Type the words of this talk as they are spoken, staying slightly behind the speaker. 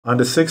On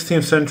the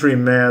 16th century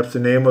maps, the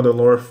name of the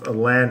North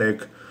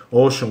Atlantic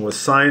Ocean was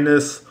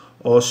Sinus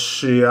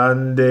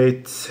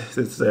Oceanidae.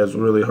 That's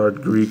really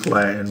hard Greek,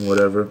 Latin,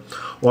 whatever.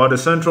 While the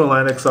Central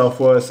Atlantic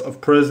southwest of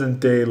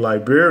present-day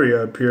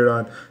Liberia appeared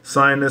on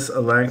Sinus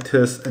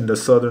Atlantis in the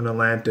Southern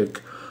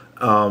Atlantic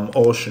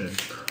Ocean.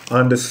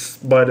 By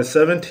the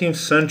 17th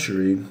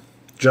century,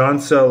 John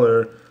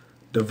Seller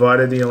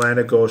divided the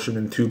Atlantic Ocean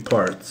in two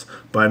parts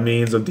by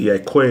means of the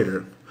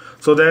equator.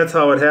 So that's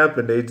how it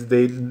happened.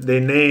 They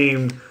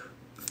named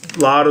a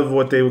lot of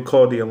what they would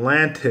call the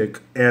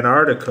Atlantic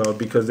Antarctica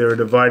because they were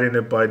dividing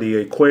it by the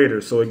equator.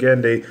 So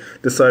again, they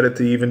decided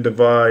to even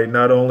divide,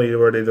 not only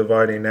were they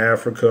dividing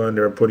Africa and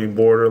they were putting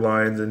border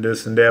lines and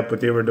this and that,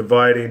 but they were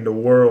dividing the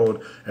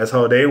world as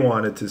how they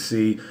wanted to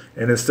see.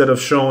 And instead of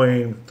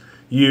showing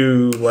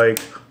you like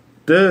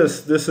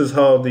this is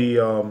how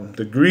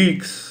the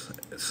Greeks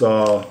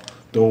saw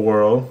the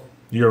world,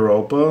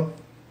 Europa,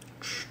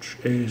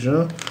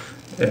 Asia,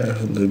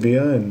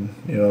 Libya, and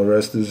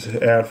rest is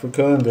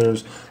Africa, and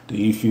there's the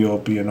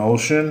Ethiopian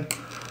Ocean.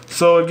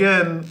 So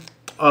again,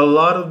 a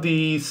lot of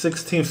the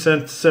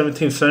 16th,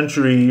 17th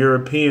century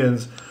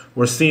Europeans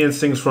were seeing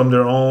things from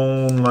their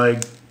own,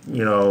 white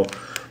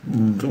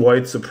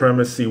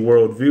supremacy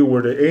worldview,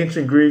 where the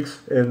ancient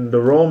Greeks and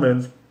the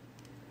Romans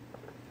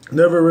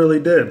never really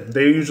did.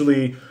 They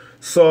usually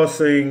saw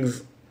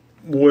things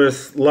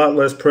with a lot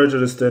less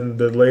prejudice than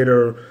the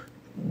later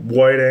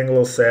white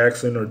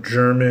Anglo-Saxon or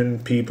German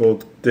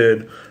people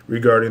did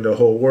regarding the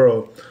whole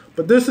world.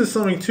 But this is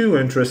something too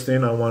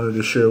interesting I wanted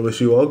to share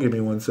with you all. Give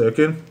me 1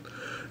 second.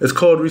 It's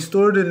called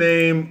Restore the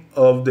Name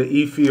of the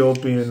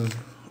Ethiopian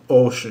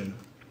Ocean.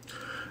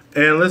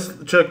 And let's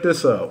check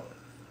this out.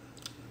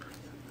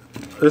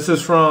 This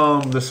is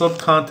from the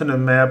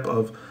subcontinent map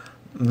of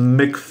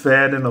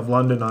McFadden of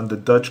London on the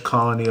Dutch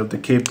colony of the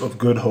Cape of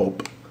Good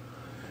Hope.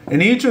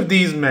 In each of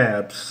these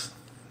maps,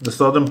 the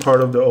southern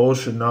part of the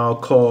ocean, now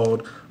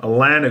called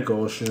Atlantic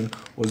Ocean,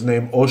 was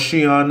named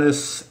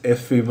Oceanus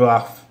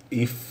Ethiopics,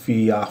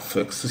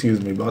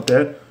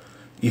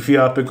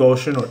 Ethiopic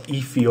Ocean or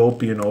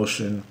Ethiopian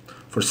Ocean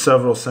for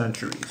several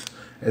centuries.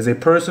 As a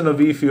person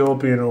of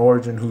Ethiopian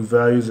origin who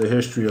values the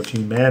history of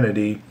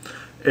humanity,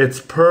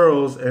 its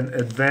pearls and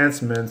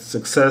advancements,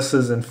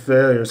 successes and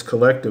failures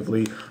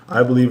collectively,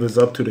 I believe is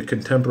up to the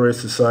contemporary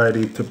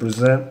society to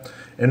present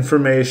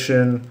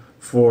information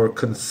for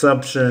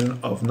consumption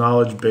of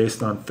knowledge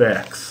based on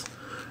facts.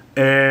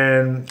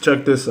 And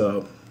check this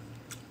out.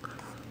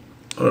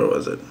 Where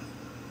was it?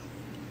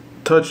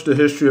 Touch the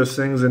history of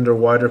things in their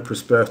wider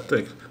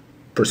perspective.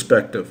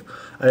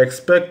 I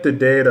expect the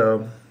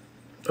data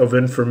of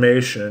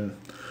information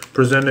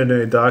presented in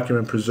a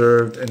document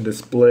preserved and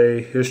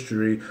display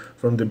history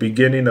from the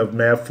beginning of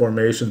map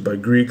formations by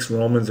Greeks,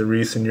 Romans, and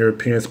recent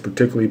Europeans,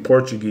 particularly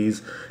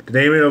Portuguese. The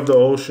naming of the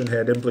ocean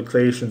had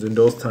implications in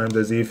those times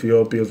as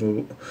Ethiopia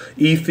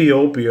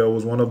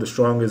was one of the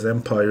strongest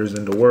empires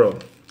in the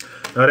world.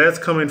 Now that's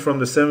coming from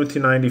the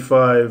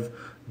 1795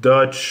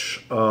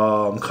 Dutch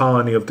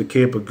colony of the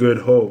Cape of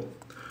Good Hope.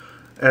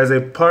 As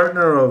a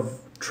partner of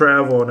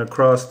travel and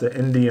across the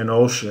Indian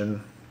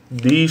Ocean,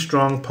 these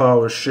strong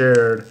powers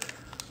shared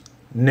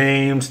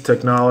names,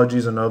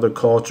 technologies, and other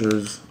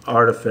cultures,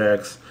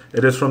 artifacts.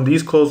 It is from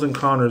these close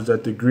encounters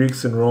that the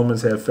Greeks and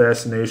Romans had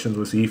fascinations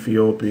with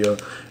Ethiopia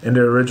and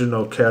their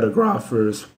original cartographers